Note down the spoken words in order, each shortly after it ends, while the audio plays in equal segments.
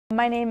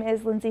My name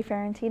is Lindsey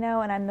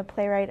Ferrentino, and I'm the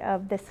playwright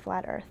of This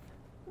Flat Earth.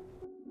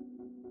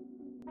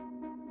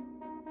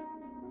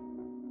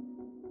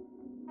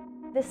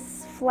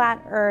 This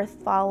Flat Earth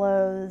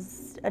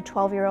follows a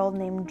 12-year-old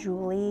named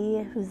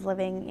Julie who's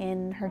living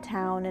in her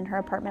town in her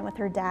apartment with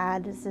her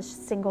dad. He's a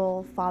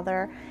single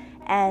father,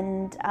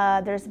 and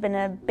there's been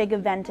a big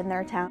event in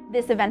their town.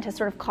 This event has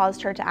sort of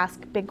caused her to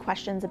ask big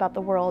questions about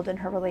the world and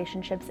her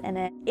relationships in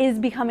it. Is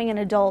becoming an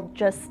adult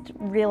just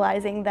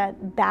realizing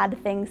that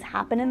bad things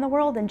happen in the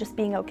world and just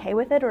being okay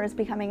with it, or is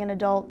becoming an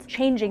adult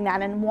changing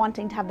that and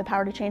wanting to have the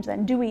power to change that?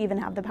 And do we even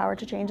have the power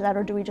to change that,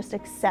 or do we just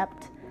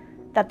accept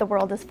that the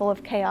world is full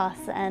of chaos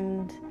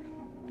and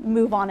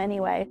move on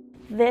anyway?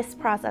 This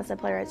process of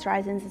Playwrights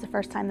Horizons is the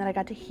first time that I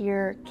got to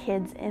hear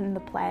kids in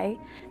the play.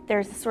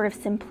 There's a sort of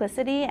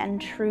simplicity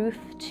and truth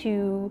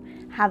to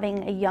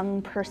having a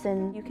young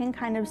person. You can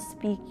kind of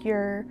speak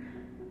your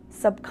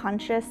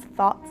subconscious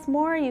thoughts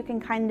more. You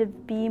can kind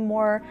of be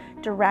more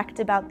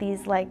direct about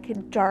these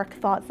like dark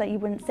thoughts that you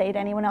wouldn't say to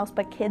anyone else,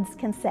 but kids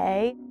can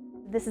say.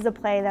 This is a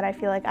play that I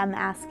feel like I'm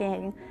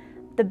asking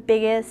the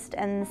biggest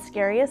and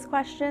scariest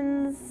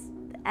questions,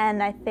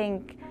 and I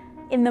think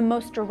in the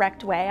most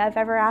direct way I've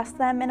ever asked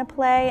them in a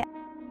play.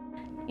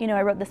 You know,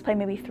 I wrote this play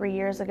maybe 3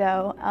 years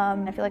ago.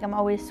 I feel like I'm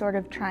always sort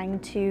of trying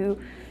to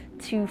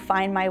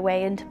find my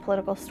way into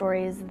political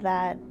stories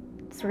that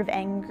sort of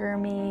anger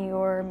me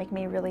or make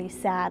me really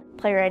sad.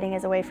 Playwriting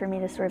is a way for me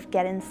to sort of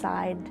get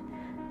inside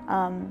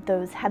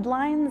those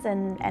headlines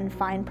and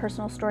find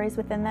personal stories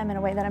within them in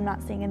a way that I'm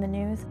not seeing in the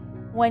news.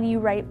 When you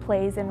write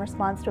plays in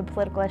response to a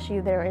political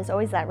issue, there is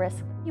always that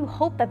risk. You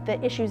hope that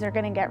the issues are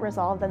going to get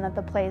resolved and that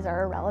the plays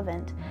are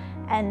irrelevant.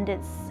 And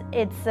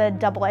it's a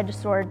double-edged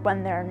sword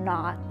when they're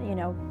not. You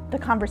know, the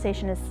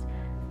conversation is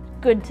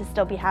good to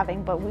still be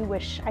having, but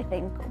I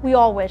think we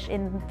all wish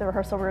in the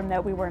rehearsal room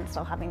that we weren't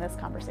still having this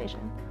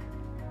conversation.